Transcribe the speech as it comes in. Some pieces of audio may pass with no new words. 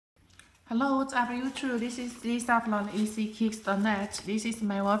Hello, what's up YouTube? This is Lisa from yeezykick.net. This is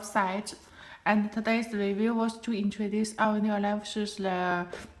my website, and today's review was to introduce our new line shoes, the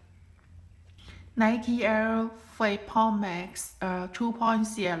Nike Air Vapormax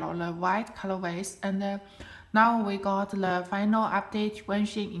 2.0, the white colorways, and now we got the final update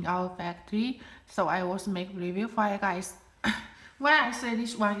version in our factory. So I was make review for you guys. When I say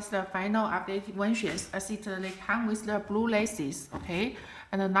this one is the final update version, as it they come with the blue laces, okay?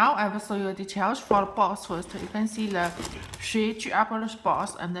 And now I will show you the details for the box first. You can see the switch upper the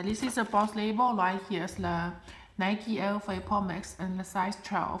box, and this is the box label right here is the Nike Air Vapormax and the size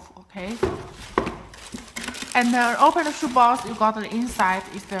 12, okay? And open the shoe box, you got the inside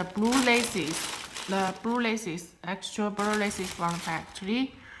is the blue laces, extra blue laces from the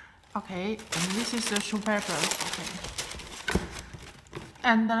factory, okay? And this is the shoe paper, okay?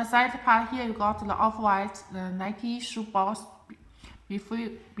 And the side part here, you got the off-white, the Nike shoe box,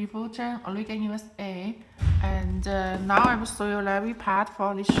 before Oregon, USA. And now I will show you the every part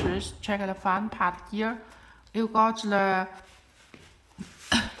for the shoes. Check the front part here. You got the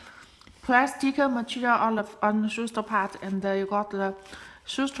plastic material on the shoe store part, and you got the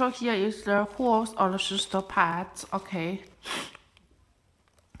shoe store here is the holes on the shoe store part, okay?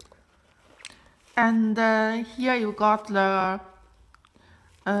 And here you got the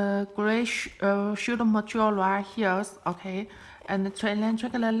gray shoe material right here, okay? And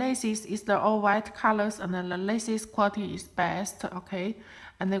the laces is the all white colors, and the laces quality is best, okay?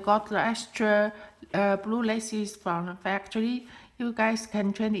 And they got the extra blue laces from the factory. You guys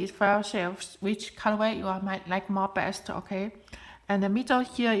can change it for yourselves which colorway you might like more best, okay? And the middle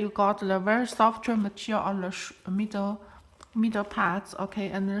here you got the very soft material on the middle parts, okay?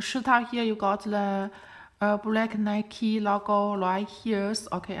 And the shoe top here you got the black Nike logo right here,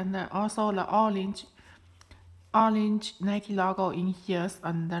 okay? And also the orange Nike logo in here,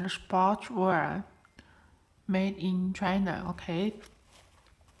 and the sportswear made in China, okay?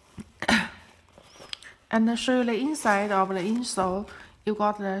 And to show you the inside of the insole, you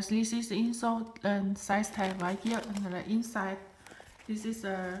got this is the insole and size tag right here, and the inside this is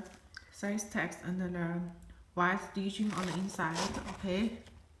a size text and the white stitching on the inside, okay?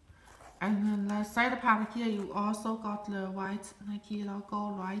 And then the side part here, you also got the white Nike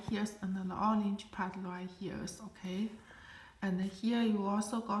logo right here, and then the orange part right here, okay? And here you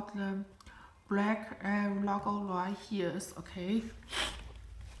also got the black logo right here, okay?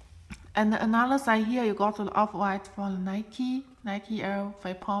 And another side here, you got the off-white for the Nike Air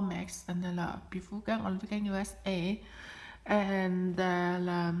Vapormax, and then the before Oregon, USA. And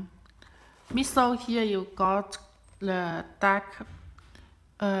the midsole here, you got the dark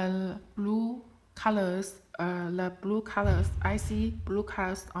blue colors, I see blue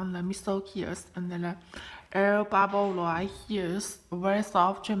colors on the midsole here, and then the air bubble right here, very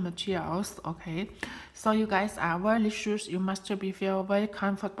soft materials, okay? So you guys are wearing these shoes, you must be feel very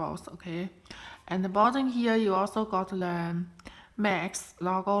comfortable, okay? And the bottom here, you also got the Max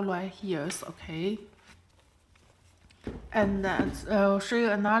logo right here, okay? And show you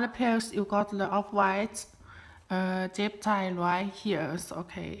another pair, you got the off-white zip tie right here,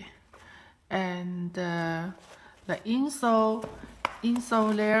 okay? And the insole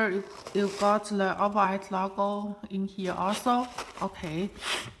there, you got the off-white logo in here also, okay?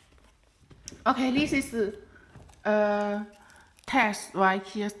 Okay, this is test right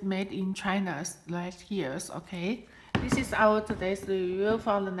here made in China right here, okay? This is our today's review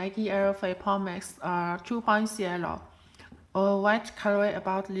for the Nike Air Vapormax 2.0 or white colorway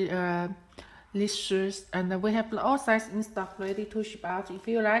about these shoes, and we have all sizes in stock ready to ship out. If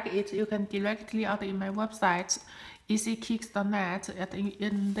you like it, you can directly order in my website yeezykick.net,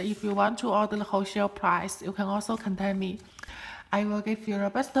 and if you want to order the wholesale price, you can also contact me. I will give you the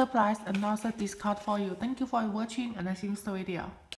best price and also discount for you. Thank you for watching, and I see you in the video.